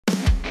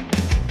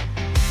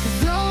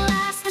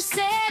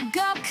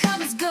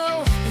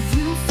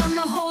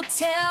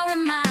tail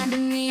reminded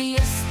me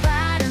of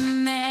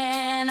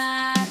Spider-Man.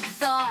 I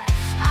thought,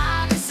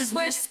 this is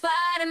where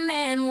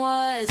Spider-Man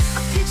was.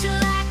 A pitcher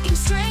lacking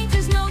strength,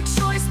 there's no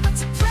choice but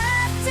to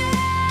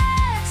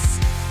practice.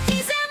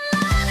 He's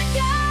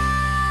Imanaga,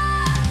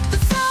 the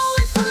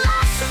throwing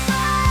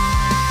philosopher.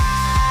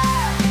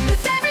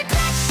 With every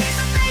pitch, he's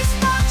a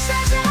baseball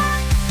treasure.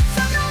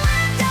 From the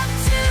windup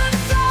to the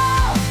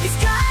throw, he's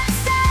got a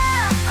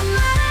style.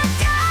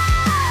 Imanaga,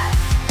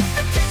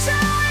 the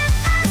pitcher with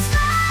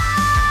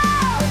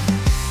fastball.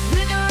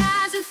 With a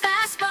rising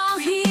fastball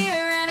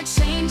here and a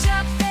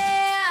changeup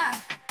there.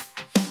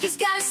 He's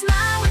got a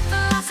smile with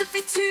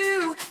philosophy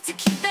too, to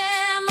keep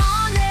them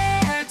on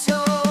their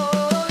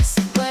toes.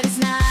 But it's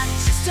not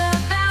just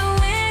about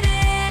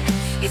winning,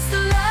 it's the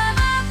love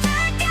of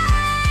the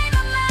game.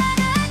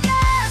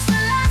 Imanaga's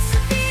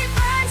philosophy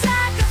burns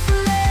like a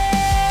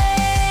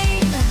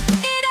flame.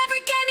 In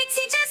every game he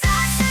teaches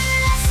us a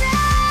lesson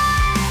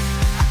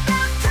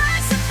about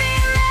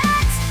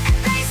perseverance and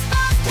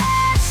baseball's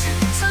passion.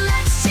 So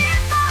let's cheer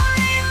for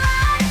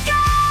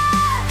Imanaga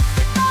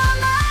with all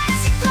might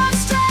as he throws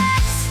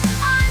strikes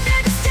under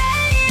the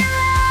stadium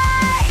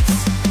lights.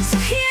 So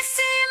here's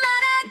to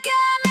Imanaga,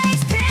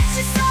 makes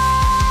pitches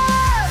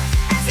soar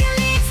as he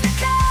leads the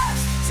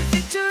Cubs to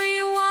victory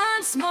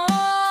once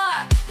more.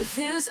 With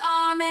his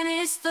arm and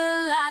his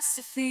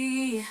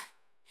philosophy,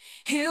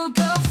 he'll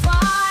go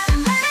far.